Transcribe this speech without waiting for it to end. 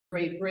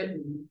Great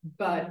Britain,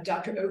 but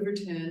Dr.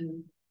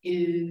 Overton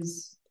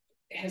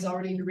has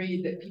already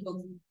agreed that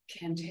people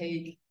can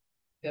take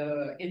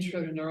the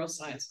Intro to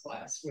Neuroscience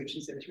class, which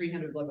is a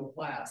 300 level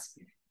class.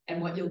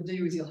 And what you'll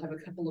do is you'll have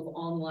a couple of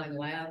online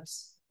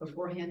labs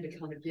beforehand to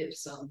kind of get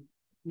some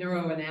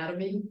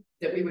neuroanatomy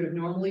that we would have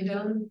normally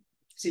done.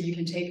 So you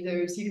can take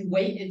those, you can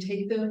wait and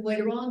take them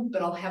later on,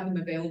 but I'll have them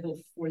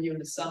available for you in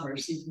the summer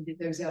so you can get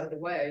those out of the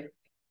way.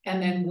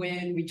 And then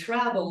when we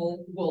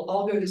travel, we'll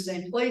all go to the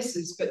same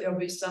places, but there'll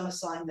be some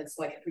assignments,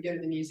 like if we go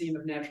to the Museum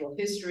of Natural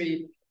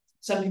History,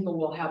 some people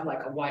will have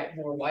like a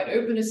more wide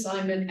open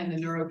assignment, and the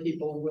neuro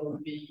people will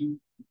be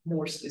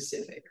more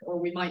specific. Or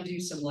we might do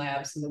some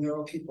labs and the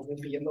neuro people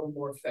will be a little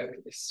more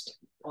focused.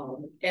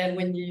 And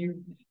when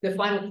the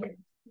final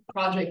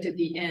project at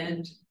the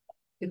end,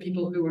 the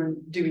people who are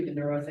doing the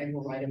neuro thing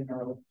will write a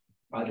neuro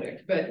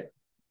project. But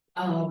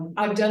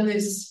I've done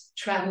this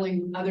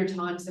traveling other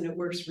times and it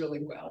works really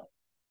well.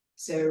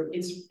 So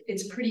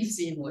it's pretty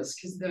seamless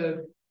because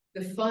the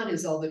fun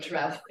is all the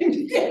traveling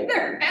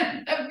together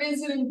and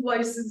visiting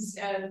places,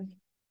 and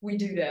we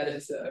do that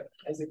as a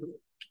group.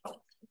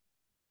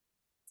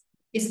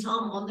 Is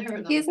Tom on there? Or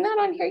not? He's not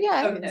on here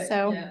yet. Okay,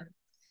 so yeah.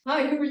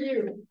 Hi, who are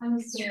you? I'm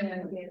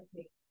Sarah.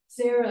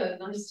 Sarah,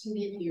 nice to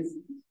meet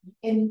you.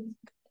 And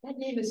that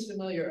name is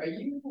familiar.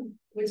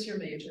 What's your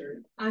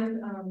major?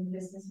 I'm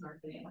business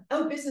marketing.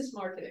 Oh, business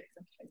marketing.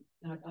 Okay.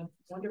 Now, I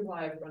wonder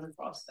why I've run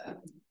across that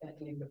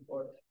name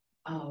before.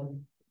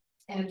 And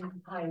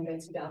hi, I'm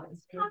Betsy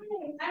Dobbins. Hi,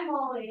 I'm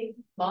Molly.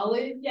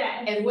 Molly?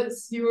 Yeah. And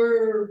what's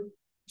your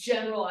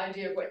general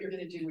idea of what you're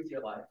going to do with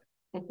your life?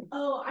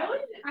 Oh,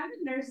 I'm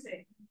in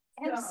nursing.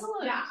 Excellent.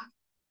 So, yeah.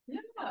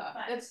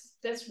 Yeah,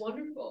 that's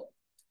wonderful.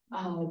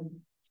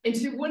 And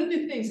so one of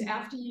the things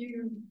after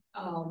you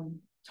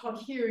talk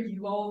here,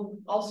 you all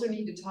also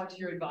need to talk to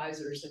your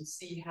advisors and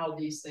see how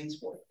these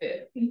things will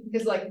fit.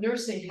 Because like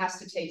nursing has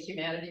to take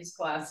humanities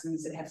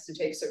classes, it has to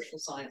take social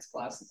science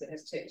classes, it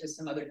has to take just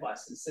some other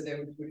classes, so they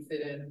would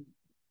fit in.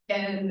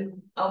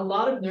 And a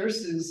lot of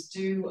nurses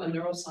do a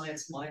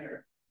neuroscience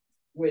minor,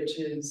 which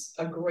is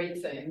a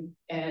great thing.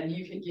 And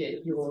you can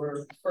get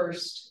your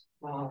first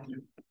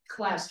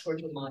class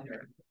towards your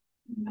minor.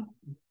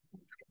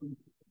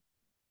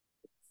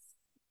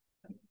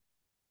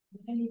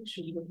 I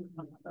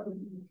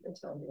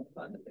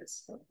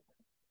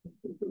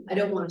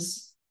don't want to,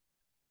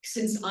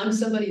 since I'm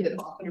somebody that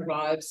often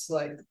arrives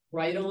like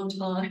right on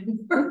time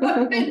or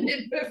a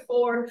minute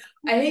before,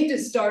 I hate to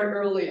start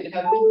early and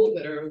have people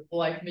that are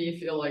like me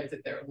feel like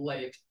that they're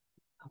late.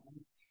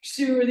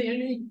 Sue, are there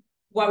any,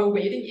 while we're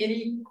waiting,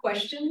 any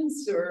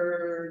questions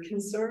or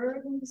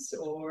concerns,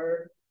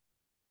 or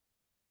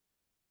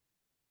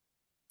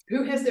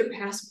who has their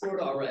passport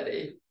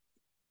already?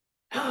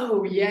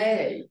 Oh,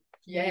 yay.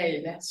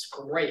 Yay, that's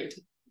great.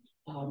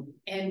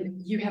 And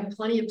you have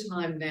plenty of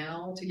time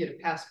now to get a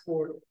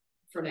passport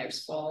for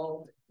next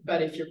fall.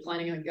 But if you're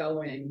planning on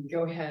going,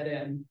 go ahead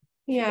and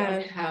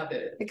have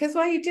it. Because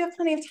while you do have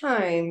plenty of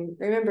time,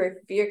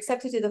 remember, if you're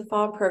accepted to the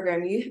fall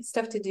program, you have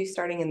stuff to do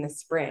starting in the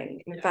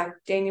spring. In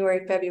fact,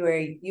 January,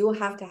 February, you will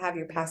have to have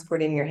your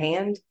passport in your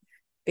hand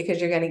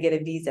because you're going to get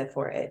a visa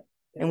for it.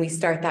 And we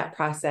start that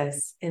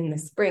process in the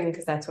spring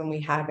because that's when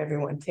we have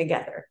everyone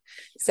together.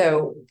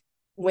 So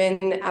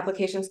when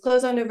applications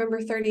close on November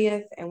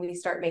 30th and we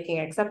start making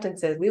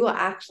acceptances, we will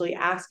actually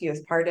ask you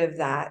as part of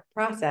that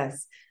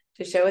process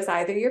to show us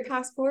either your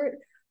passport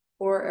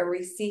or a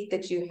receipt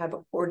that you have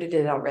ordered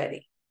it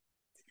already.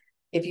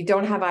 If you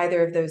don't have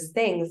either of those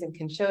things and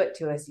can show it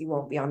to us, you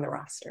won't be on the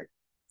roster.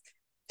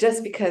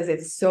 Just because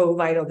it's so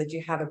vital that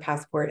you have a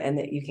passport and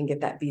that you can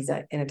get that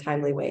visa in a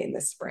timely way in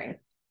the spring.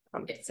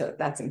 So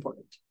that's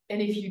important.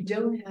 And if you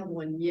don't have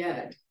one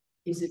yet,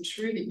 is it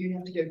true that you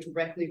have to go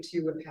directly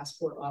to a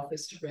passport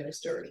office to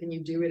register? Or can you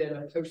do it at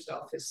a post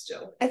office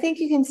still? I think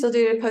you can still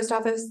do it at a post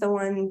office. The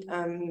one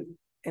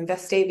in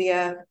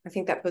Vestavia, I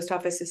think that post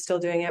office is still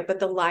doing it.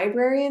 But the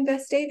library in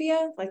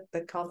Vestavia, like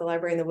they call it the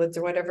library in the woods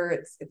or whatever,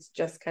 it's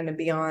just kind of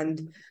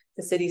beyond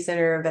the city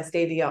center of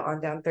Vestavia on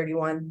down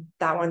 31.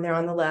 That one there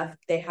on the left,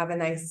 they have a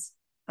nice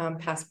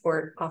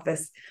passport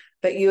office.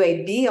 But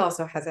UAB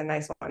also has a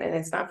nice one, and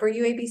it's not for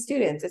UAB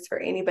students. It's for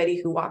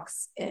anybody who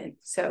walks in.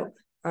 So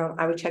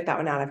I would check that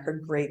one out. I've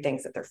heard great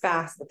things, that they're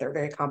fast, that they're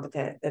very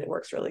competent, that it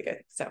works really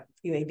good. So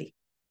UAB,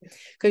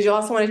 because you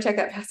also want to check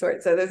that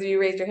passport. So those of you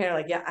who raised your hand are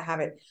like, yeah, I have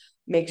it.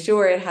 Make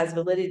sure it has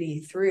validity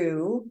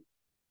through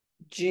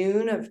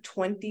June of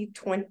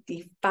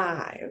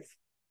 2025.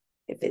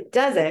 If it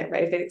doesn't,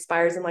 right, if it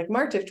expires in like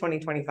March of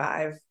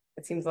 2025,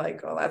 it seems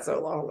like, oh, that's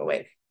so long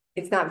away.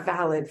 It's not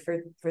valid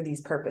for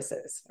these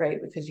purposes, right?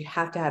 Because you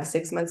have to have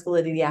 6 months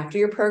validity after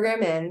your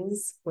program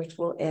ends, which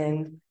will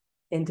end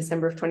in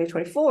December of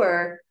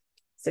 2024.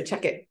 So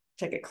check it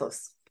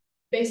close.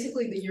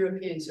 Basically, the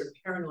Europeans are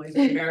paranoid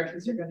that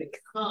Americans are going to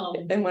come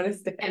and want to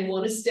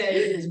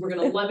stay because we're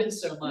going to love it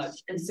so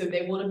much. And so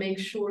they want to make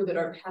sure that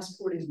our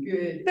passport is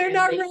good. They're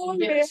not wrong,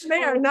 man.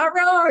 They are not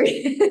wrong.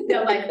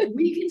 They're like,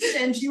 we can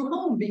send you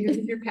home because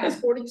if your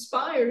passport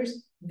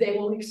expires, they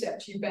won't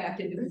accept you back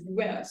into the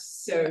US.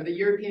 So the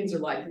Europeans are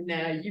like,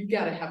 nah, you've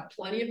got to have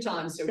plenty of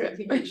time so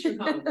we can get you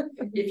home.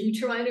 If you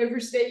try and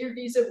overstay your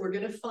visa, we're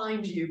going to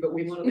find you, but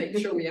we want to make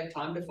sure we have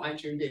time to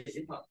find you and get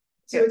you home.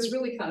 So it's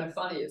really kind of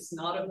funny. It's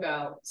not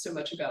about so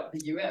much about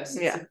the US,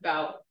 it's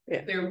about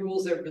their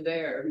rules over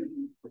there.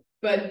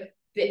 But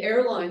the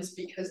airlines,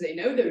 because they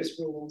know those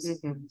rules,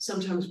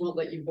 sometimes won't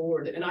let you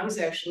board. And I was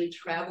actually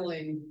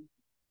traveling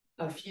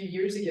a few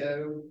years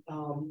ago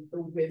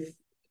with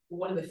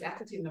one of the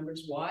faculty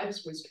members'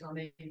 wives was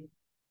coming,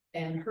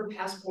 and her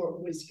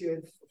passport was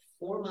good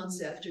for 4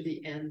 months after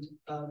the end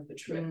of the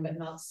trip, but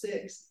not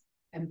 6.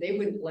 And they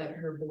wouldn't let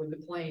her board the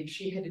plane.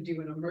 She had to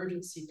do an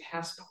emergency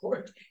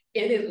passport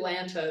in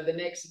Atlanta the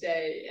next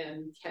day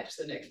and catch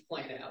the next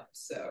plane out.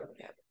 So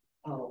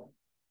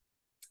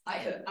I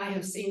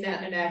have seen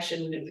that in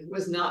action, and it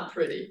was not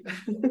pretty.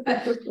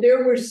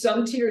 There were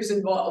some tears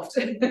involved.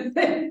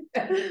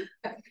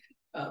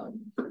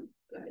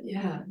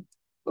 Yeah.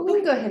 But we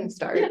can go ahead and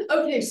start. Yeah,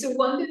 okay, so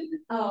London,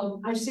 I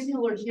assume you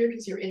all are here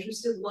because you're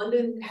interested.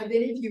 London, have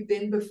any of you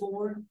been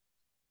before?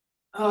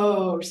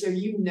 Oh, so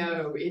you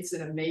know it's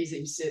an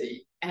amazing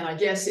city. And I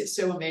guess it's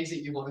so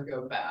amazing you want to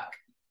go back.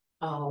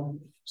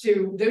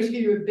 So those of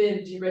you who have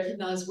been, do you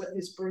recognize what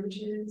this bridge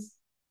is?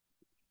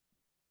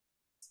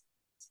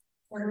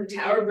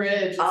 Tower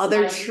Bridge. Oh,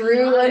 they're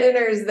true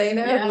Londoners. They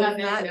know. Yeah,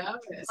 they know it. So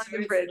London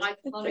it's Bridge. an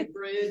iconic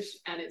bridge,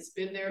 and it's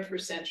been there for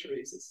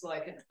centuries. It's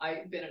like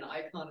been an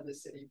icon of the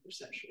city for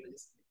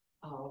centuries.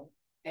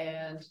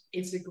 And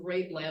it's a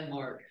great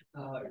landmark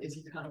as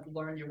you kind of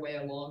learn your way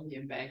along the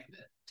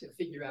embankment to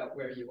figure out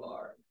where you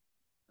are.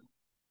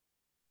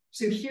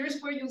 So here's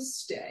where you'll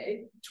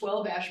stay,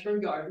 12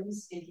 Ashburn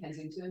Gardens in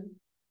Kensington.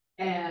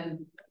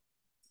 And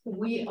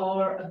we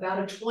are about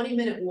a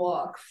 20-minute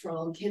walk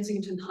from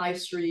Kensington High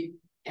Street.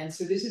 And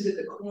so this is at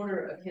the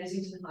corner of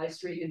Kensington High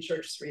Street and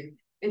Church Street.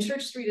 And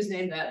Church Street is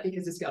named that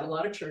because it's got a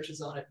lot of churches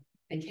on it.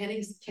 And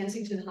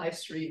Kensington High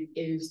Street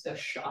is the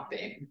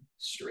shopping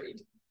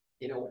street,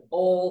 you know,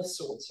 all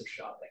sorts of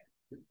shopping.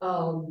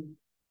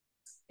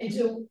 And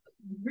so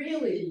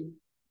really,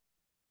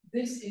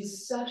 this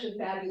is such a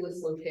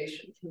fabulous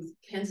location because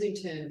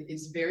Kensington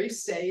is very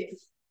safe.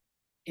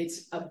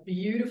 It's a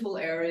beautiful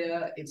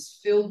area. It's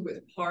filled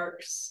with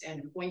parks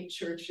and quaint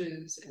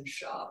churches and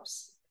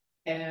shops.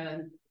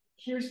 And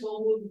here's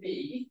what we'll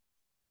be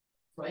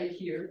right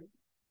here.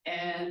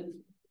 And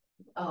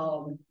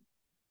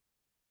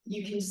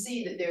you can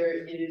see that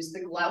there is the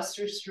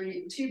Gloucester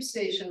Street tube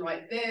station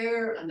right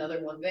there,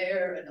 another one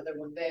there, another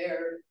one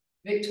there.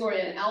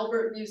 Victoria and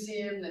Albert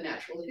Museum, the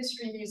Natural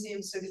History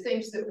Museum. So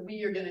things that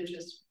we are going to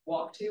just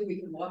walk to. We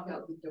can walk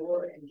out the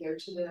door and go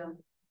to them.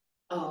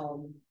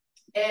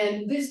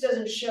 And this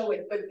doesn't show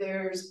it, but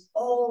there's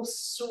all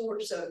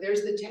sorts of,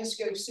 there's the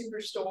Tesco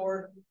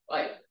Superstore,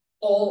 like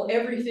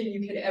everything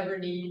you could ever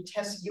need.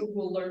 You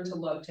will learn to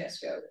love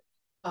Tesco.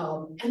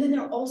 And then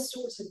there are all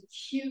sorts of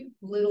cute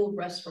little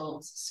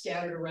restaurants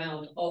scattered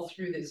around all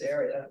through this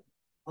area.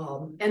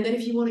 And then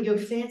if you want to go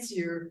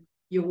fancier,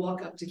 you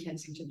walk up to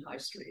Kensington High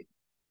Street.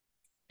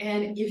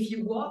 And if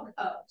you walk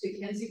up to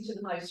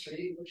Kensington High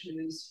Street, which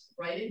is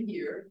right in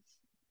here,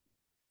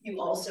 you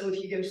also,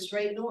 if you go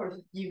straight north,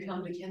 you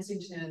come to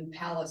Kensington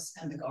Palace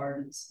and the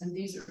Gardens. And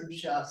these are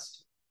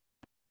just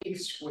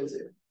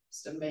exquisite,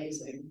 just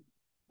amazing.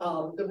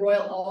 The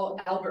Royal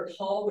Albert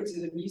Hall, which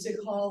is a music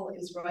hall,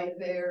 is right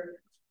there.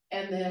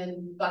 And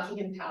then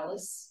Buckingham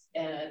Palace.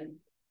 And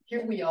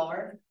here we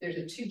are. There's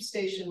a tube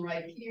station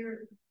right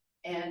here.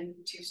 And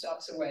 2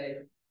 stops away,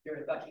 you're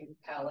at Buckingham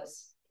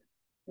Palace.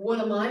 One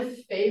of my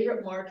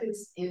favorite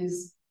markets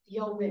is,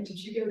 did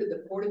you go to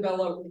the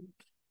Portobello?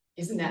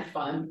 Isn't that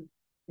fun?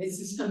 It's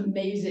this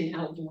amazing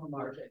outdoor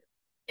market.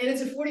 And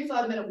it's a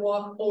 45-minute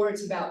walk, or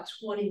it's about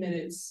 20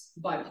 minutes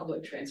by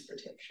public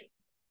transportation.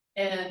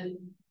 And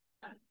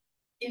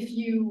if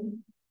you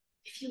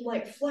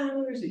like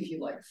flowers, if you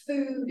like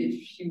food,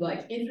 if you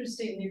like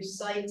interesting new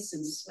sights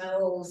and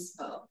smells,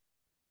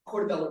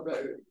 Portobello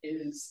Road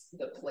is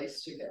the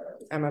place to go.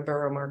 I'm a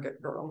Borough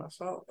Market girl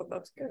myself, but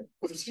that's good.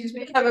 Excuse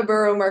me? I'm a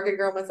Borough Market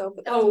girl myself.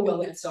 But oh,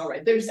 well, that's all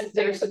right. There's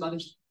some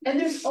others. And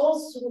there's all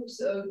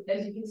sorts of,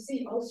 as you can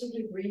see, all sorts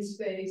of green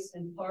space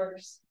and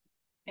parks.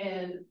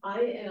 And I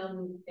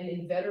am an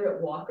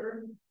inveterate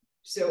walker.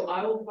 So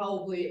I will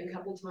probably a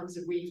couple times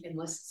a week,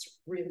 unless it's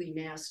really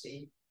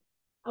nasty,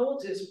 I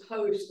will just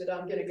post that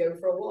I'm going to go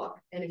for a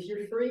walk. And if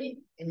you're free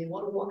and you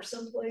want to walk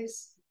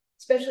someplace,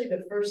 especially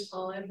the first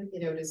time,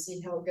 to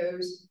see how it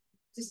goes,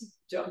 just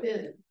jump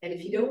in. And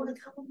if you don't want to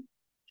come,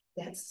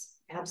 that's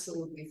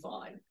absolutely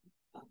fine.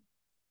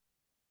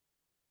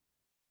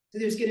 So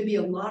there's going to be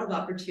a lot of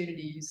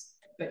opportunities,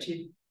 but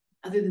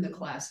other than the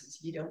classes,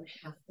 you don't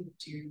have to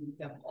do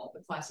them all,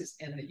 the classes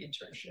and the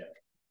internship.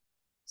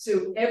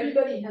 So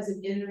everybody has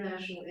an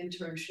international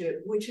internship,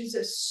 which is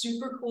a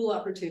super cool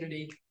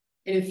opportunity.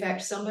 And in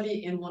fact,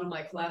 somebody in one of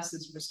my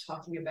classes was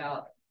talking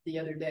about the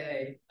other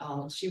day,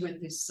 she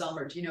went this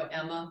summer. Do you know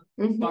Emma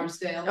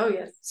Barnsdale? Oh,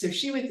 yes. So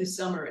she went this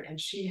summer and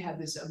she had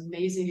this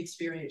amazing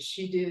experience.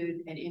 She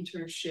did an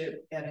internship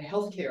at a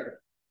healthcare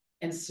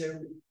And so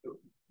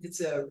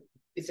it's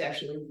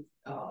actually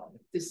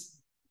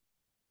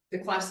the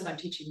class that I'm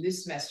teaching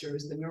this semester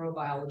is the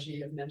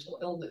neurobiology of mental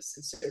illness.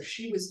 And so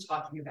she was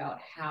talking about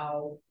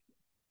how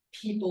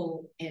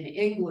people in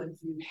England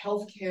view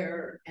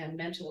healthcare and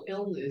mental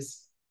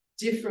illness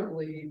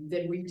differently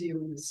than we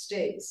do in the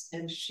States.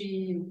 And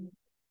she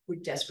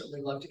would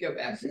desperately love to go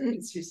back there.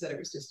 And she said it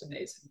was just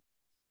amazing.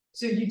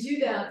 So you do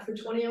that for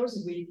 20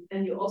 hours a week,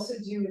 and you also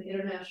do an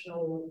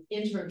international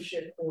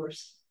internship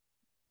course,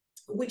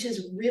 which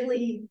is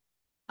really,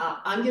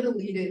 I'm going to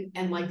lead it,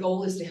 and my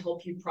goal is to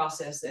help you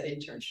process that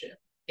internship.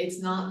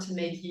 It's not to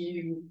make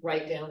you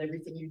write down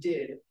everything you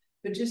did,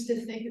 but just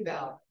to think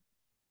about,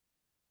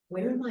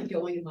 where am I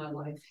going in my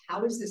life?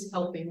 How is this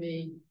helping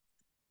me?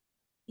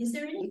 Is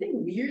there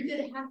anything weird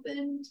that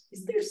happened?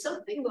 Is there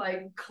something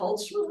like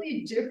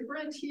culturally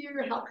different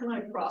here? How can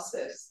I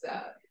process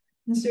that?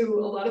 And so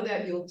a lot of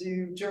that you'll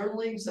do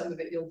journaling, some of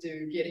it you'll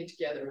do getting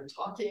together and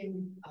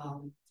talking.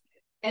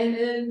 And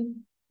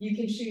then you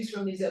can choose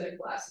from these other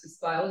classes,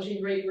 biology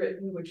and Great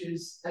Britain, which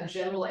is a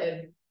general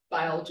ed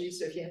biology.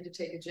 So if you have to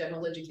take a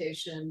general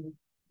education,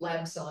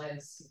 lab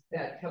science,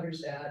 that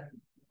covers that.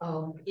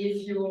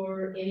 If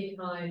you're any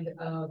kind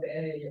of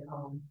a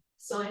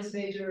science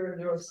major,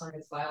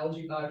 neuroscience,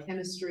 biology,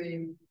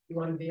 biochemistry, you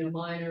want to be a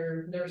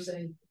minor,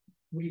 nursing,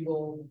 we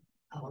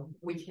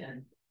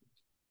can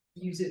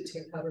use it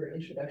to cover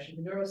introduction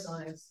to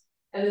neuroscience.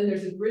 And then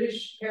there's a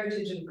British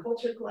Heritage and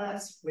Culture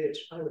class, which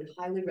I would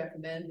highly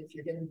recommend. If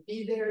you're going to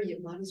be there,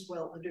 you might as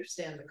well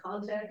understand the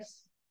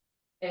context.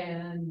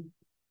 And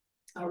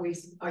are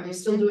you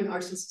still doing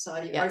Arts and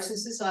Society? Yes. Arts and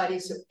Society,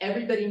 so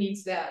everybody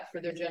needs that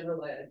for their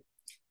general ed.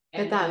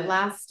 But that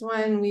last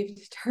one, we've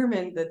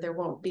determined that there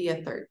won't be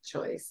a third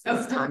choice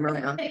this time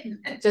around,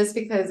 just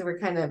because we're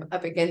kind of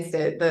up against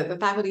it. The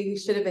faculty who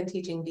should have been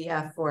teaching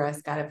BF for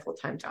us got a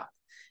full-time job.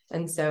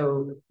 And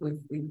so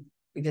we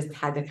just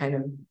had to kind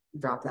of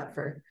drop that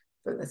for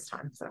this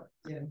time. So,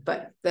 yeah.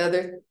 But the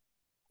other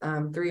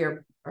three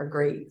are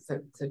great.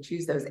 So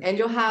choose those. And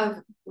you'll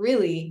have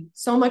really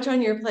so much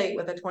on your plate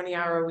with a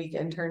 20-hour-a-week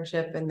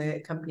internship and the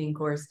accompanying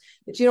course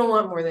that you don't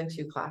want more than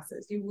 2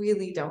 classes. You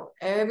really don't.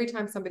 Every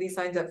time somebody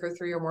signs up for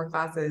 3 or more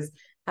classes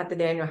at the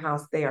Daniel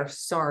House, they are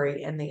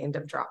sorry and they end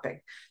up dropping.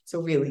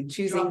 So really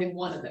dropping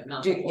one of them,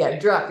 not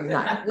dropping,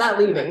 not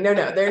leaving. No,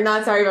 they're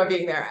not sorry about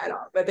being there at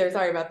all, but they're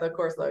sorry about the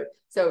course load.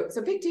 So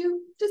pick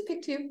 2, just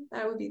pick 2.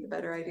 That would be the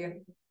better idea.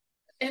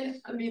 And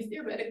I mean,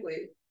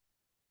 theoretically,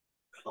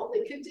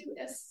 probably could do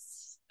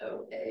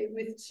SOA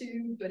with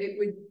 2, but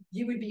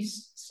you would be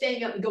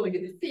staying up and going to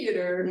the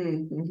theater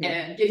and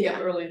getting up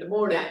early in the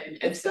morning. Yeah. And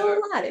it's still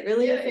a lot. It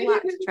really is a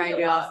lot to try and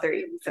do all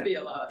 3. So. Be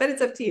a lot. But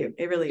it's up to you.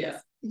 It really is.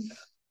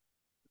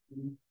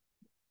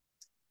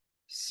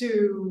 So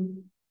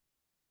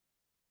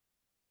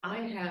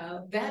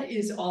that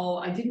is all.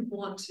 I didn't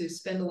want to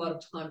spend a lot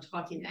of time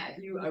talking at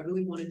you. I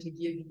really wanted to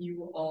give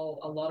you all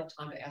a lot of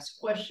time to ask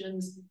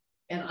questions.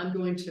 And I'm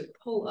going to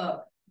pull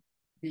up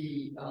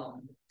the,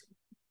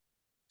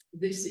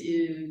 this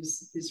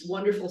is this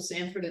wonderful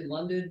Samford in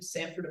London,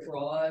 Samford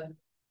Abroad,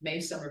 May,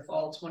 Summer,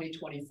 Fall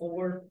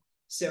 2024.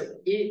 So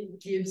it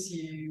gives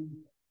you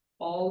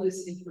all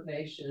this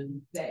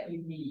information that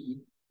you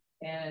need.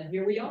 And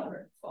here we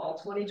are, fall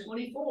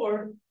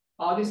 2024,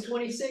 August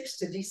 26th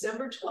to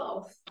December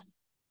 12th.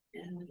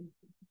 And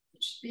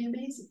it should be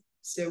amazing.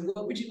 So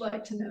what would you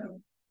like to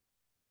know?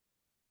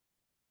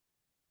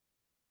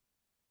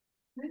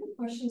 I have a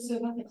question. So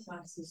about the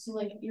classes, so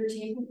like you're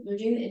doing the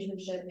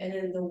internship, and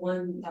then the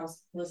one that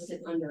was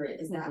listed under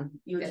it is that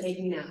you're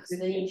taking that. So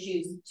then you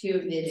choose 2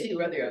 of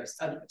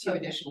the 2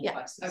 additional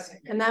classes. Okay.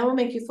 And that will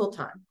make you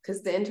full-time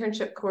because the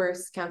internship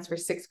course counts for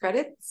 6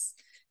 credits.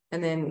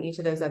 And then each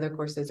of those other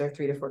courses are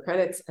 3 to 4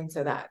 credits. And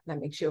so that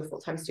makes you a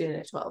full-time student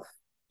at 12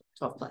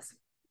 plus.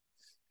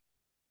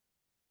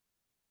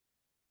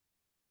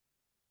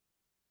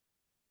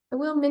 I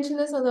will mention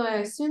this, although I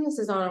assume this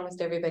is on almost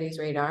everybody's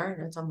radar,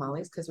 and it's on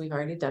Molly's because we've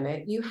already done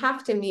it. You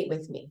have to meet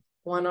with me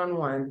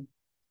one-on-one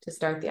to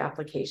start the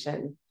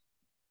application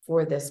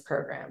for this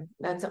program.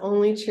 That's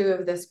only true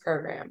of this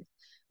program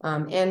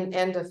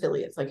and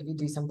affiliates, like if you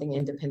do something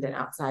independent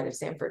outside of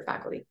Samford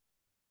faculty.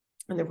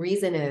 And the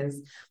reason is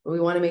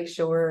we want to make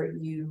sure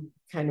you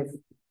kind of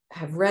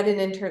have read the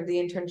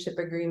internship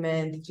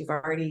agreement, that you've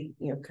already,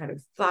 kind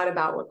of thought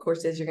about what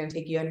courses you're going to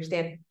take. You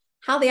understand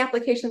how the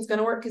application is going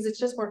to work, because it's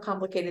just more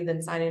complicated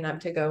than signing up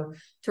to go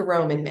to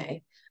Rome in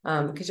May.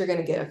 Because you're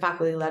going to get a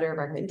faculty letter of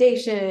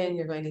recommendation,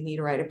 you're going to need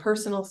to write a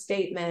personal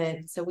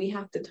statement. So we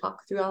have to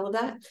talk through all of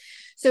that.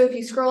 So if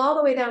you scroll all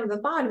the way down to the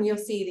bottom, you'll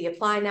see the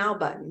Apply Now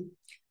button.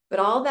 But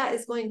all that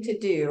is going to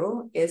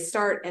do is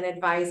start an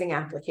advising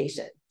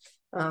application.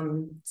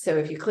 So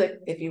if you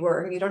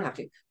don't have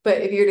to, but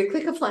if you're to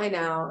click Apply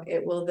Now,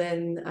 it will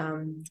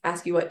then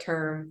ask you what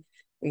term.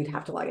 We'd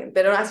have to log in,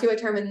 but it'll ask you what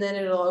term, and then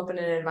it'll open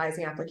an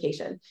advising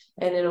application,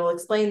 and it'll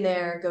explain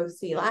there, go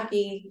see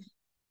Lackey.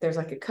 There's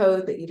like a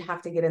code that you'd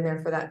have to get in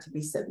there for that to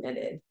be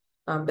submitted.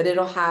 But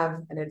it'll have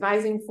an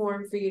advising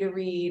form for you to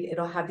read.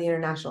 It'll have the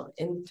international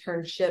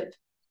internship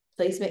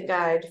placement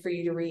guide for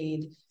you to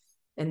read.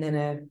 and then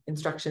a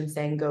instruction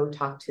saying, go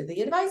talk to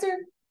the advisor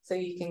so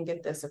you can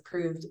get this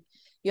approved.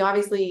 You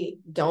obviously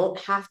don't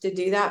have to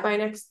do that by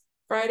next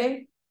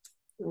Friday.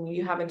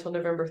 You have until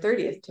November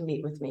 30th to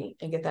meet with me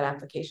and get that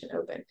application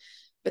open.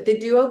 But they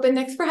do open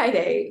next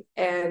Friday,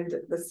 and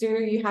the sooner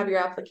you have your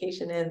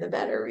application in, the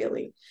better,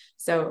 really.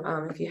 So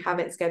if you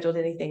haven't scheduled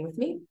anything with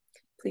me,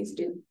 please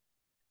do.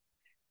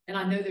 And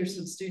I know there's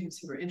some students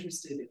who are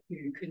interested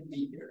who couldn't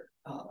be here.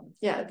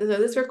 Yeah, so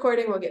this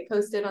recording will get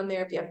posted on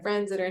there. If you have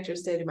friends that are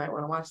interested, you might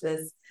want to watch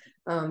this.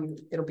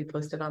 It'll be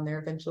posted on there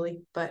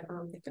eventually, but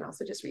you can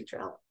also just reach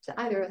out to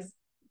either of us.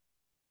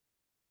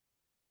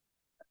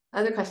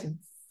 Other questions?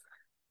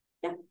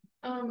 Yeah.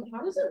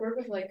 How does it work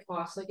with like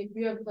costs? Like if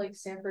you have like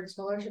Samford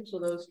scholarships,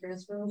 will those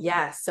transfer?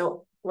 Yeah,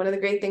 so one of the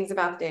great things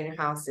about the Daniel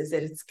House is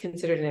that it's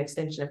considered an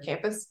extension of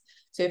campus.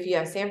 So if you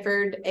have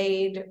Samford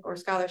aid or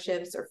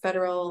scholarships or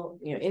federal,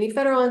 any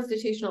federal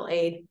institutional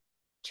aid,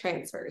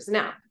 transfers.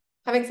 Now,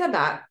 having said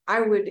that,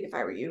 I would, if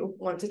I were you,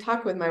 want to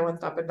talk with my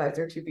one-stop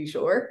advisor to be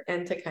sure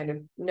and to kind of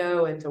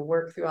know and to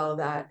work through all of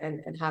that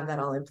and have that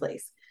all in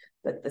place.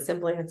 But the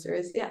simple answer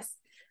is yes.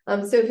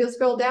 So if you'll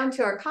scroll down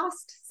to our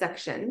cost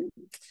section,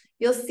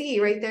 you'll see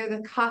right there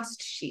the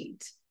cost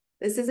sheet.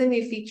 This is a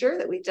new feature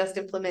that we just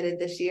implemented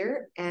this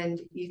year, and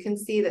you can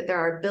see that there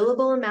are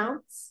billable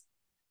amounts.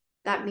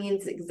 That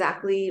means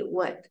exactly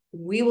what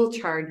we will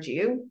charge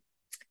you.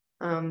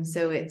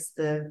 So it's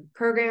the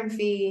program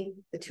fee,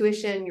 the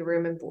tuition, your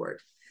room and board.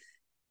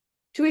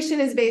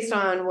 Tuition is based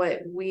on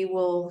what we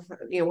will,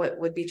 what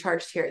would be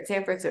charged here at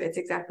Samford. So it's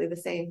exactly the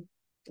same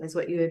as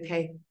what you would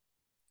pay.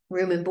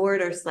 Room and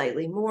board are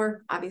slightly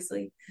more,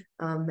 obviously.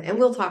 And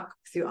we'll talk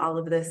through all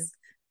of this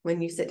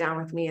when you sit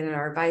down with me in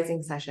our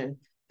advising session.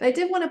 But I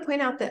did want to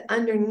point out that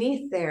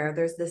underneath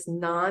there's this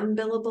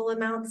non-billable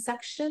amount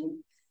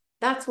section.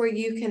 That's where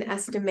you can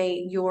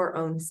estimate your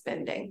own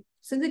spending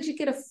so that you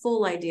get a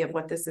full idea of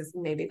what this is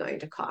maybe going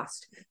to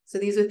cost. So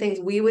these are things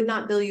we would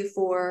not bill you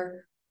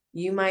for.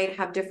 You might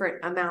have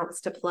different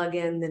amounts to plug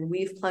in than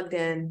we've plugged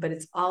in, but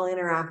it's all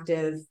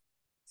interactive.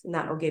 And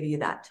that will give you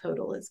that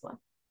total as well.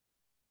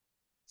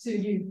 So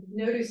you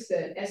notice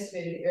that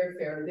estimated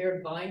airfare,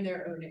 they're buying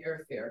their own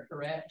airfare,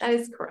 correct? That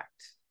is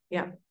correct.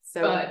 Yeah.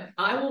 So, but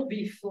I will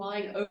be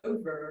flying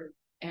over,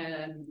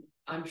 and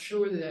I'm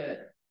sure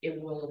that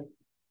it will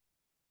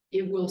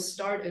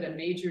start at a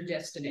major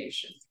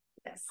destination,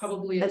 yes,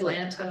 probably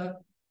Atlanta,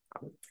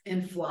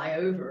 and fly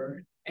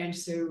over. And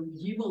so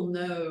you will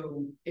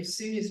know as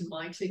soon as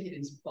my ticket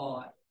is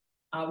bought,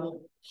 I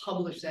will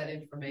publish that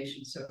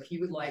information. So if you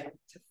would like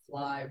to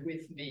fly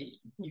with me,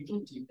 you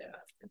can do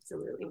that.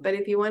 Absolutely. But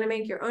if you want to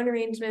make your own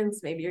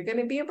arrangements, maybe you're going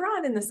to be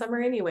abroad in the summer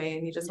anyway,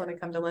 and you just want to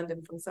come to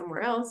London from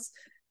somewhere else,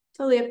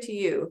 totally up to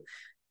you.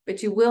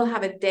 But you will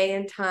have a day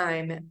and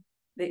time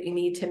that you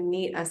need to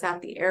meet us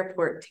at the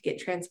airport to get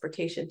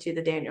transportation to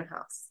the Daniel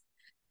House.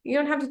 You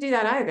don't have to do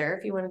that either.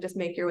 If you want to just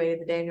make your way to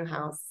the Daniel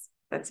House,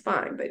 that's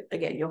fine. But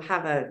again, you'll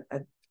have a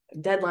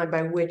deadline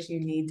by which you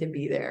need to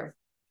be there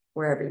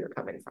wherever you're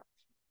coming from.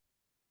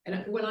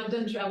 And when I've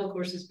done travel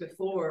courses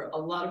before, a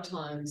lot of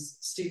times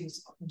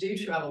students do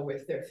travel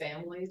with their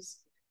families,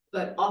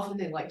 but often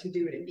they like to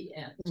do it at the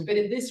end. Mm-hmm. But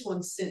in this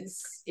one,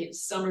 since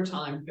it's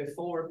summertime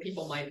before,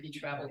 people might be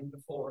traveling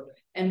before,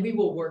 and we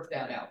will work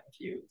that out with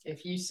you.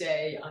 If you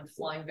say, I'm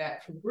flying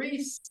back from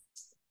Greece,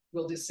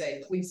 we'll just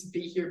say, please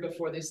be here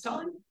before this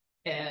time.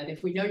 And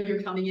if we know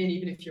you're coming in,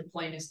 even if your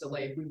plane is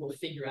delayed, we will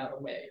figure out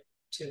a way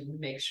to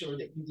make sure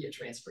that you get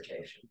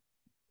transportation.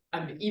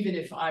 I mean, even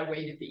if I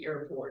wait at the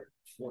airport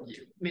for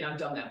you. I mean, I've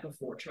done that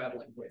before,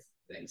 traveling with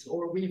things,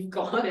 or we've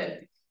gone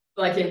in,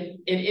 like in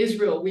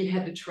Israel, we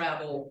had to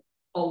travel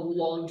a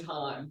long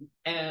time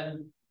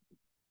and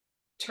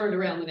turned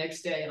around the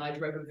next day, and I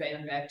drove a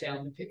van back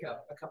down to pick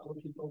up a couple of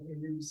people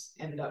who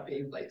ended up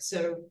being late.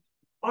 So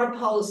our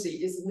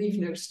policy is leave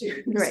no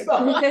students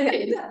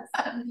behind.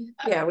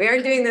 Yeah, we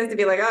aren't doing this to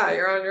be like,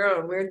 you're on your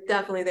own. We're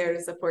definitely there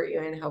to support you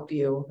and help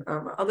you.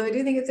 Although I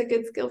do think it's a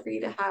good skill for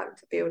you to have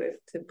to be able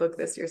to book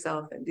this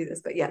yourself and do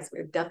this. But yes,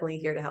 we're definitely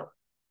here to help.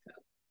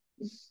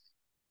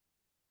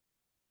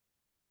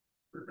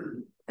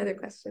 Other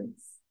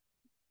questions?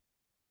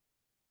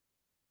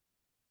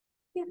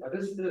 Yeah. How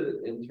does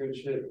the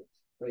internship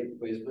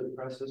placement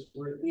process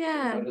work?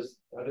 Yeah. How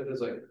do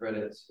those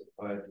credits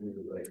apply to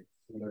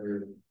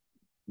whatever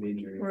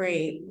major?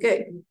 Right.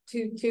 Good.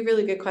 Two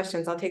really good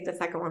questions. I'll take the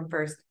second one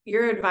first.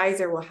 Your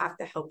advisor will have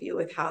to help you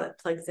with how that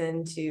plugs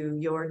into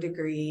your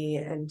degree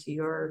and to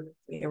your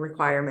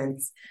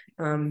requirements.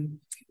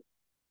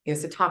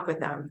 So talk with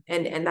them,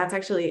 and that's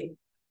actually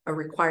a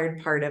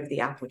required part of the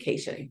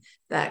application.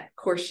 That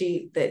course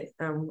sheet that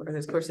or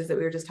those courses that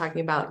we were just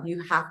talking about,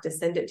 you have to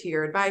send it to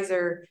your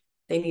advisor.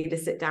 They need to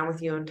sit down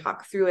with you and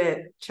talk through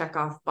it, check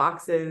off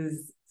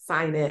boxes,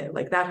 sign it.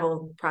 Like that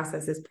whole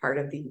process is part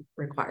of the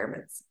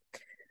requirements.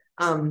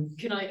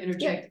 Can I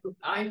interject?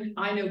 Yeah.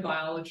 I know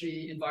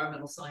biology,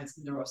 environmental science,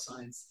 and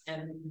neuroscience,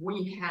 and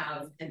we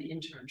have an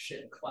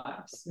internship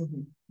class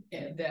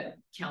that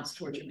counts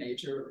towards your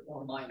major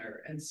or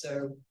minor. And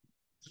so,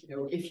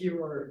 if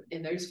you're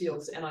in those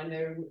fields, and I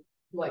know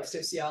like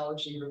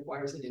sociology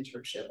requires an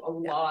internship.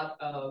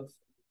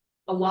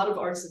 A lot of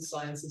arts and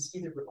sciences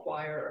either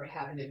require or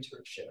have an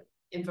internship.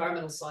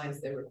 Environmental science,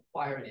 they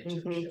require an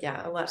internship.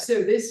 Yeah, a lot.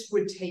 So this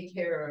would take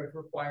care of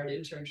required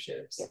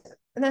internships. Yeah.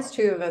 And that's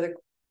true of other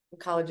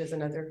colleges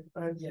and other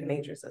Yeah.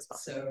 majors as well.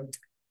 So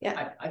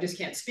yeah, I just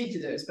can't speak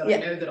to those, but Yeah. I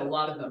know that a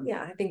lot of them.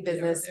 Yeah, I think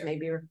business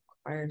maybe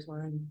requires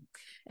one.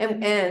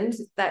 And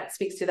that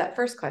speaks to that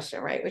first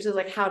question, right? Which is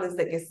like, how does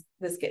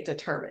this get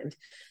determined?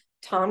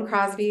 Tom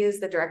Crosby is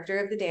the director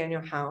of the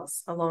Daniel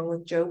House, along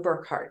with Joe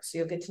Burkhart. So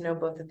you'll get to know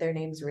both of their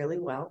names really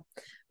well.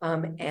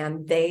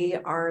 And they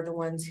are the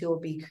ones who will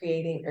be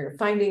creating or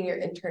finding your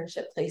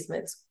internship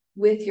placements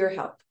with your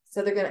help.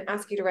 So they're going to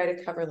ask you to write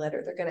a cover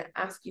letter. They're going to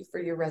ask you for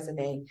your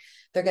resume.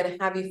 They're going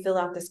to have you fill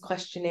out this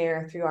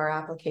questionnaire through our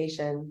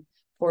application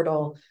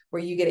portal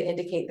where you get to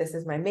indicate this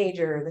is my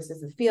major, this is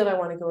the field I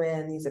want to go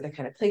in, these are the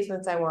kind of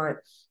placements I want.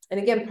 And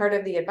again, part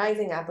of the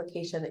advising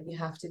application that you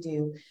have to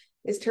do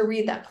is to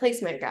read that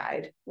placement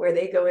guide where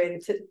they go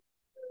into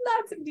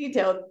lots of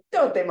detail,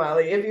 don't they,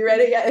 Molly? If you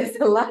read it yet, it's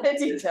a lot of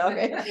detail,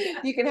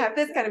 right? You can have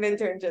this kind of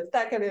internship,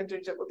 that kind of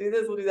internship, we'll do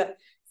this, we'll do that.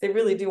 They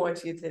really do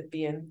want you to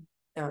be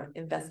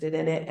invested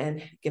in it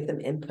and give them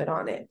input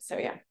on it. So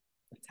yeah,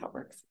 that's how it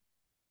works.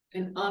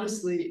 And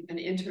honestly, an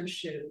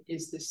internship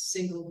is the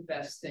single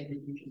best thing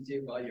that you can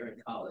do while you're in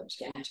college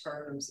in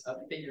terms of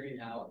figuring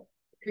out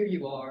who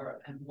you are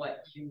and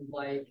what you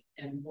like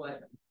and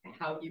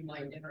how you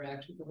might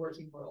interact with the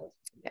working world.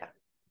 Yeah,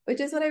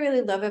 which is what I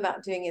really love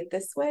about doing it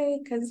this way,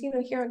 because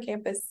here on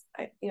campus,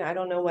 I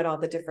don't know what all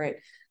the different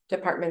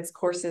departments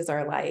courses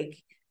are like,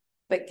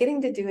 but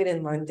getting to do it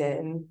in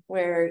London,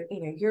 where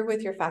you're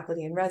with your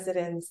faculty and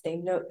residents,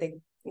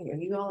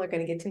 you all are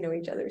going to get to know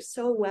each other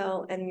so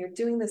well, and you're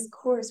doing this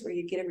course where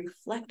you get to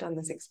reflect on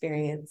this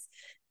experience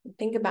and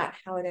think about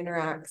how it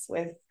interacts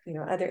with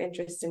other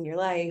interests in your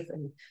life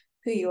and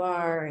who you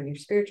are and your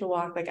spiritual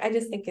walk. Like, I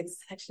just think it's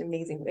such an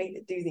amazing way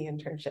to do the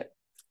internship.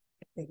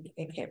 I think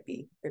it can't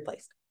be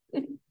replaced.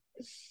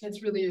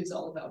 It really is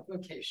all about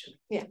vocation.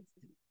 Yeah.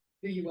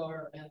 Who you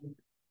are and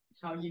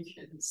how you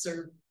can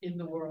serve in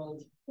the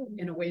world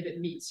in a way that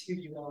meets who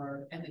you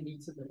are and the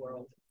needs of the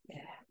world.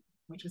 Yeah.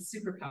 Which is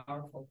super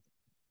powerful.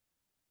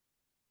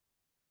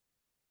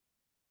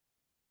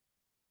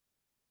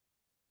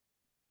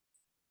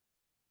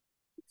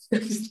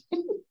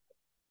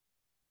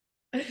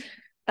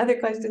 Other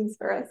questions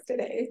for us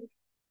today?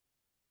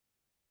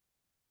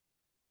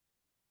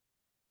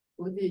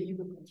 Olivia, you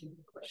would like to have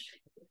a question.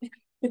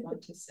 1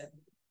 to 7.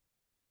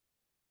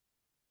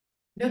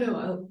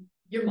 No,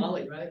 you're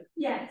Molly, right?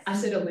 Yes. I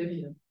said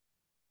Olivia.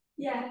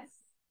 Yes.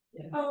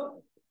 Yeah.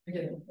 Oh.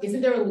 Okay.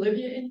 Isn't there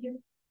Olivia in here?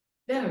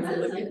 Yeah,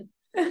 Olivia.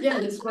 Yeah,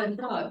 that's what I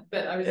thought,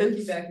 but I was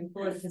looking back and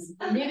forth because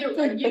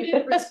you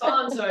didn't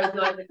respond, so I was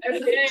like,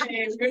 okay,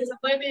 here's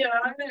Olivia.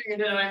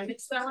 I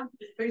missed that one.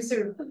 Very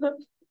soon.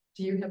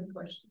 Do you have a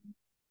question?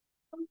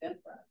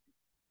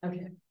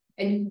 Okay.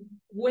 And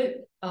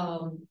what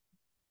are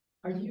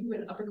you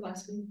an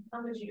upperclassman?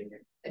 I'm a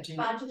junior. A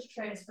junior? I just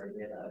transferred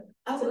here though.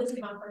 Oh, So this is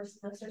my first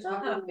semester, so I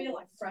kind of feel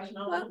like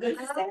freshman.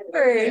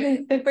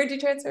 Samford. Where'd you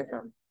transfer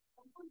from?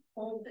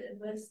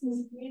 This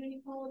is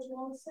community college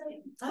law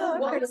state. Oh,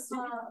 Well, okay. just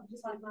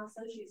like my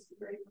associate's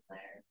degree from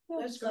there.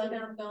 That's So great.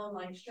 now I'm going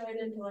like straight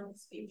into like the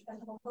speech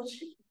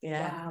pathology.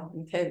 Yeah, Wow.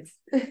 intense.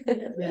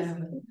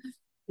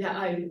 Yeah,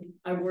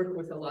 I work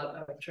with a lot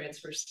of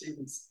transfer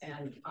students,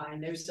 and I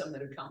know some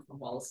that have come from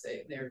Wall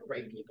State. They're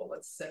great people.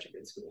 It's such a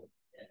good school.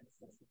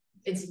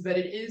 But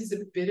it is a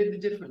bit of a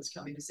difference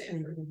coming to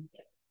Samford. Mhm.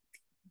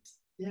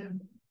 Yeah.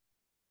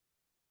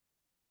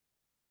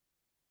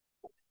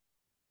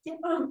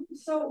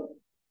 So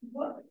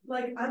what,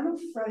 like, I'm a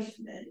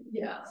freshman.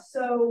 Yeah.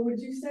 So would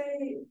you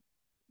say,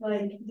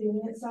 like,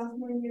 doing it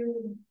sophomore year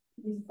would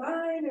be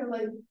fine, or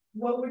like,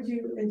 what would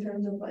you, in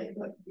terms of like,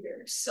 what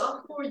year?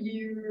 Sophomore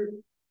year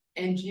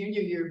and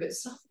junior year, but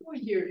sophomore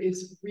year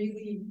is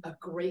really a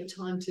great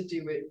time to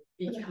do it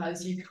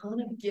because you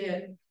kind of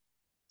get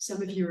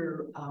some of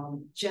your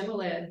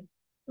general ed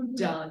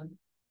done,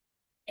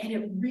 and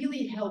it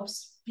really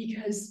helps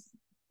because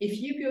if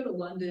you go to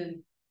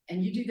London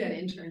and you do that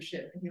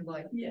internship and you're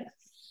like,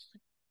 Yes.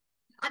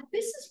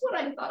 this is what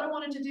I thought I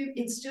wanted to do,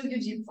 it still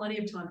gives you plenty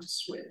of time to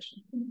switch.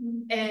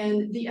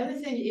 And the other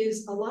thing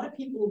is, a lot of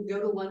people go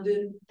to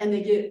London and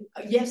they get,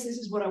 yes, this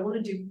is what I want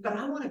to do, but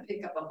I want to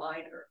pick up a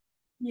minor.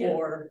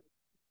 Or,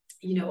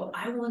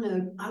 I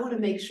want to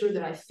make sure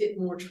that I fit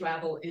more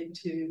travel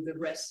into the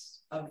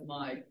rest of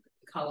my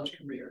college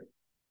career.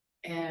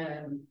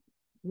 And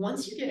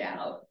once you get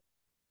out,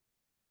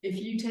 if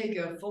you take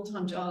a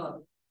full-time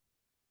job,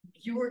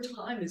 your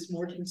time is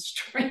more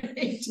constrained,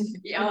 to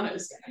be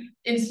honest.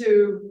 And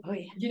so,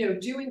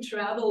 doing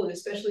travel, and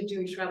especially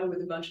doing travel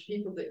with a bunch of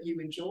people that you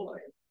enjoy,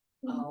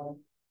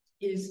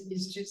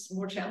 is just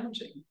more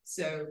challenging.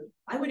 So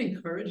I would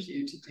encourage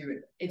you to do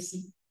it.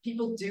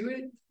 People do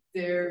it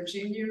their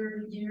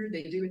junior year,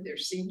 they do it their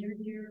senior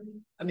year.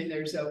 I mean,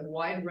 there's a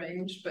wide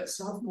range, but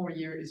sophomore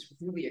year is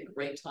really a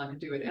great time to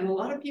do it. And a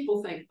lot of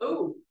people think,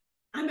 oh,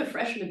 I'm a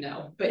freshman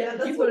now, but Yeah,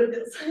 that's you what will, it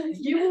is.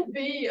 you will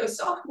be a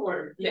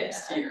sophomore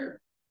next Yeah.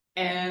 year.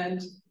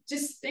 And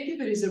just think of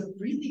it as a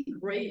really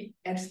great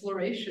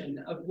exploration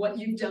of what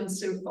you've done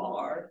so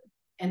far,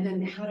 and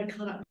then how to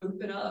kind of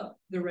open up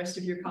the rest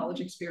of your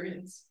college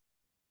experience.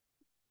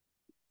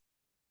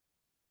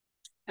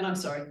 And I'm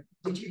sorry,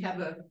 did you have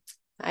a?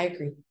 I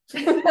agree.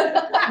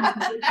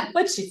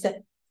 What she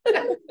said.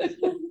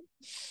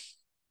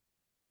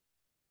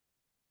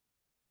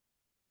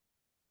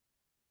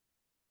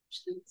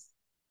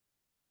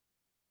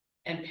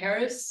 And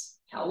Paris,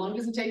 how long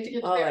does it take to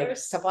get to Oh, like a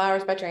Paris? couple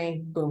hours by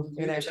train, boom,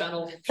 you're Through the there.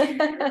 channel.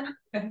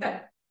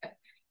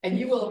 And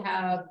you will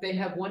have, they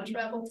have one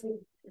travel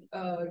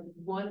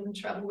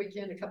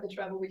weekend, a couple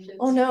travel weekends.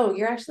 Oh, no,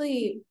 you're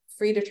actually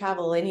free to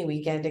travel any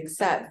weekend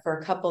except for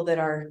a couple that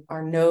are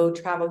no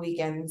travel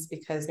weekends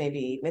because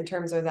maybe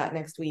midterms are that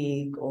next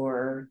week,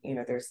 or you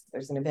know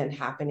there's an event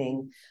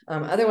happening.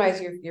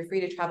 Otherwise you're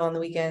free to travel on the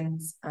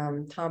weekends.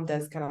 Tom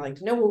does kind of like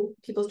to know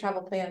people's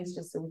travel plans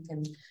just so we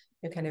can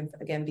kind of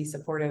again be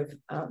supportive.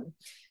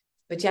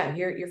 But yeah,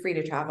 you're free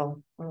to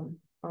travel on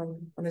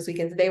those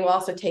weekends. They will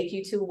also take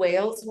you to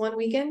Wales one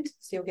weekend,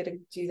 so you'll get to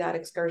do that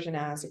excursion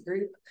as a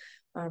group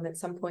at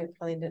some point,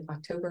 probably in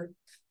October.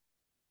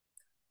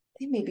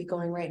 They may be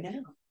going right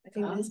now. I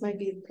think this might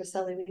be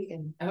Priscilla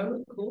weekend.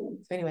 Oh, cool.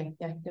 So anyway,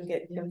 yeah,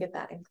 you'll get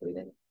that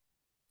included.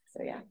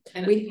 So yeah,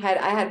 And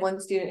I had one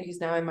student who's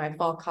now in my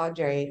fall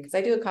cadre, because I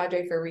do a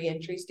cadre for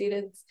reentry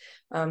students.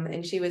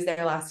 And she was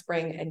there last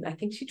spring, and I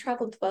think she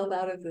traveled 12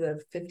 out of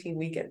the 15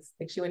 weekends.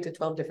 Like she went to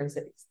 12 different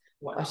cities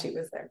while she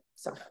was there.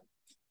 So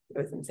it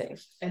was insane.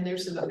 And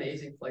there's some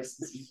amazing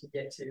places you can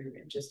get to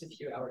in just a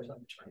few hours on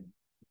the train.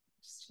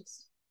 It's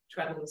just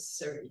travel is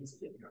so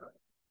easy in Europe.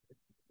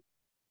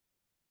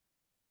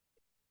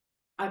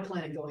 I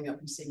plan on going up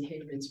and seeing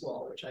Hadrian's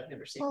Wall, which I've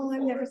never seen. Oh, before.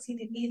 I've never seen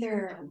it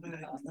either.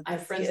 I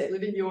have friends that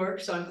live in York,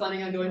 so I'm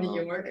planning on going to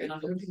York, and I'm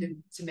hoping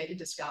to make it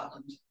to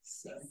Scotland.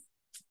 So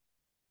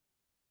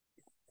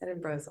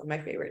Edinburgh is one of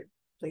my favorite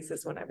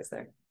places when I was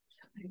there.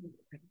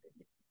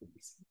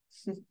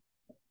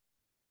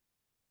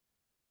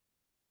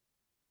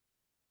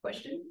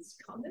 Questions,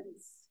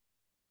 comments?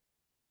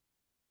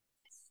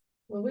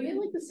 Will we get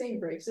like the same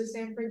breaks as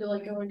Samford to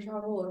like go and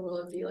travel, or will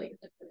it be like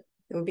different?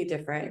 It would be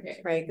different,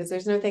 Okay. right? Because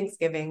there's no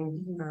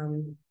Thanksgiving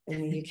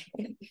in the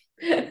UK.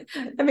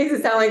 That makes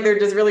it sound like they're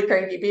just really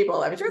cranky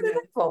people. I'm sure they're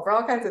thankful for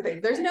all kinds of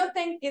things. There's no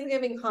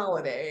Thanksgiving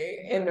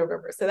holiday in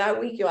November. So that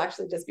week you'll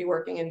actually just be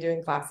working and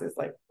doing classes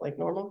like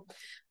normal.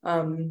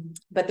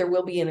 But there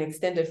will be an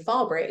extended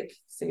fall break.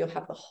 So you'll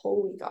have the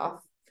whole week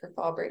off for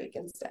fall break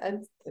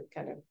instead to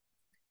kind of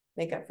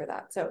make up for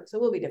that. So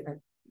we'll be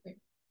different.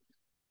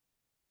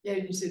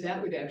 Yeah, so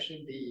that would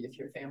actually be if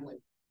your family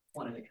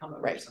wanted to come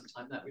over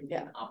sometime, that would be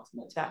an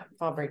optimal time. That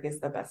fall break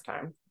is the best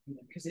time.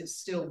 Because it's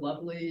still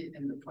lovely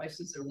and the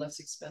prices are less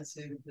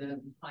expensive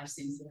than high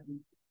season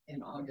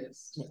in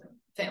August.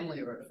 Family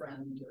or a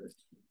friend or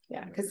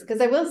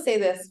because I will say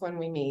this when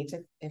we meet,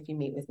 if you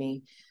meet with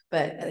me,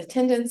 but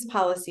attendance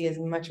policy is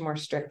much more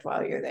strict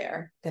while you're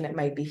there than it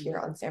might be here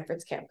on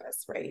Samford's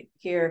campus, right?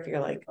 Here, if you're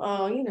like,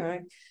 oh, you know,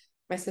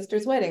 my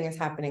sister's wedding is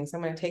happening, so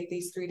I'm going to take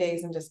these 3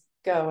 days and just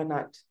go and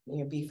not, you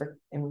know, be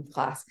in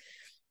class.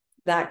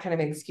 That kind of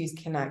excuse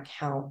cannot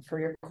count for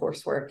your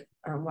coursework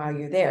while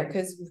you're there,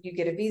 because you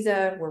get a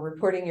visa, we're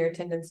reporting your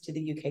attendance to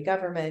the UK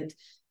government.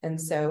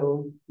 And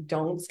so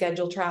don't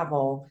schedule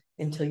travel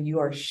until you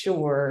are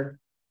sure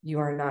you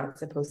are not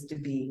supposed to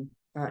be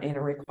in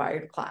a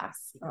required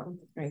class or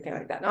anything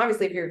like that. And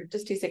obviously, if you're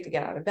just too sick to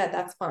get out of bed,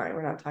 that's fine.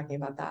 We're not talking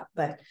about that,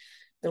 but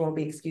there won't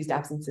be excused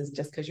absences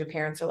just because your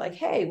parents are like,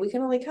 hey, we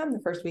can only come the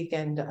first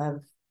weekend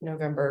of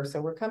November,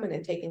 so we're coming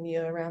and taking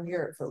you around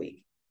Europe for a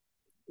week.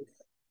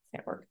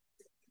 Can't work.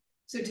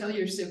 So tell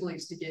your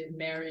siblings to get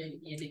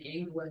married in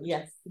England.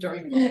 Yes.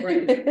 During fall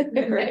break.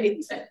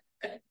 Right.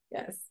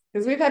 Yes.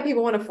 Because we've had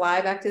people want to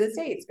fly back to the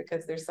States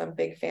because there's some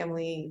big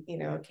family, you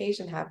know,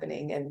 occasion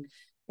happening, and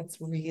it's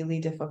really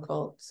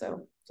difficult.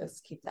 So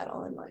just keep that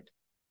all in mind.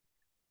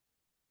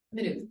 I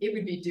mean, it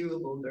would be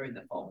doable during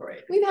the fall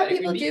break. We've had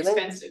people do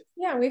expensive. it.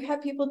 Yeah, we've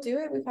had people do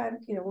it. We've had,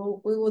 you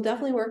know, we will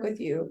definitely work with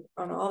you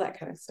on all that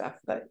kind of stuff,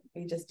 but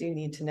we just do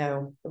need to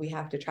know that we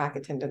have to track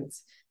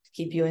attendance to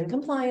keep you in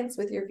compliance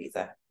with your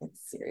visa.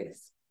 It's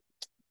serious.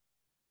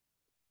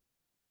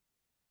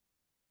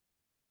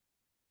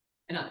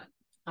 And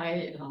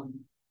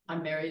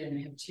I'm married and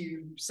I have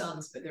 2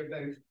 sons, but they're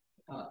both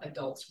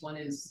adults. One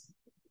is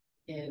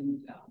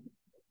in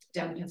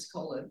down in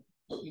Pensacola.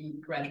 He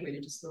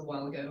graduated just a little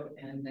while ago,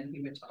 and then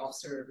he went to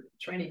officer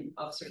training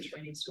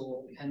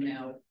school, and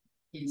now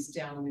he's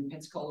down in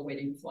Pensacola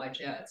waiting to fly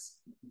jets.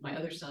 My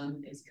other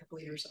son is a couple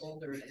of years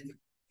older, and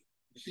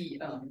he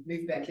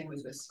moved back in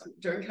with us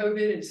during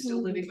COVID and is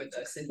still living with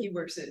us, and he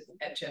works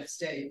at Jeff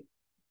State.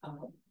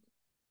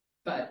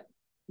 But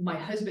my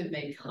husband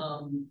may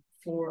come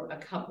for a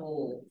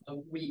couple of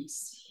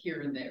weeks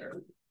here and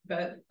there,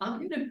 but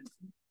I'm gonna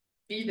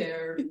be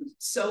there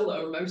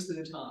solo most of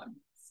the time.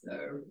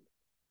 So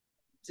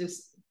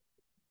just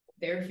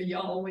there for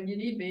y'all when you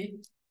need me.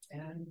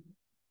 And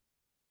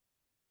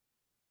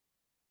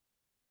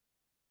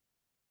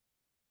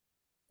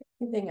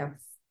Anything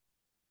else?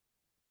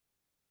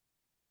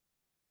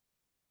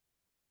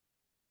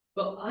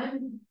 Well,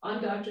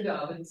 I'm Dr.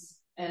 Dobbins,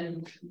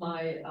 and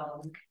my,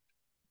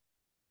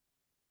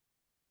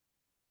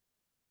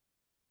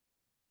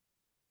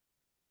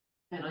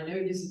 and I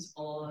know this is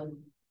on.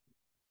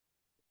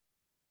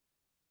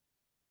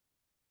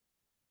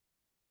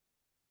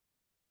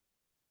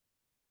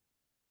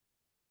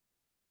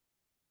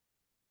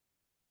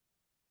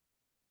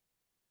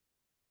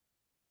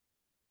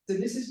 So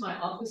this is my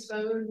office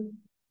phone,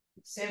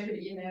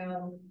 Samford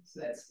email,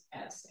 so that's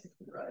at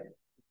Samford, right?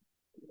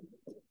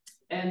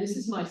 And this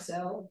is my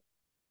cell.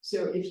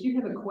 So if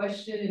you have a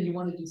question and you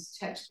want to just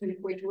text me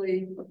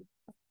quickly,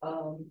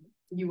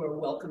 you are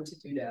welcome to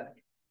do that.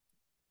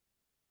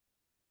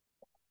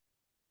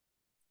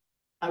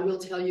 I will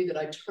tell you that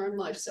I turn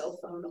my cell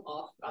phone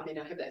off. I mean,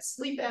 I have that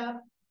sleep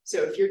app.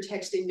 So if you're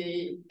texting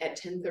me at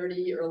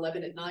 10:30 or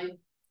 11 at night,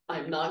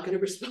 I'm not going to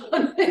respond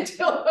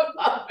until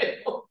I'm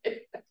available.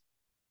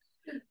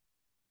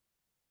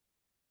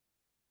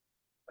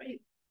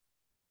 Great.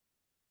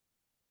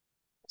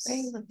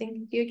 Great. Well,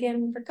 thank you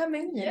again for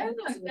coming. Yeah,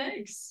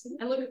 thanks.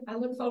 I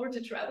look forward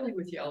to traveling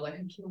with y'all. I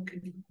hope you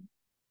can.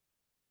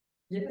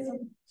 Yes.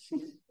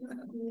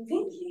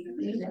 Thank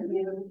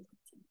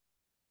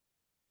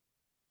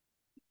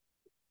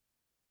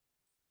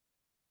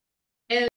you.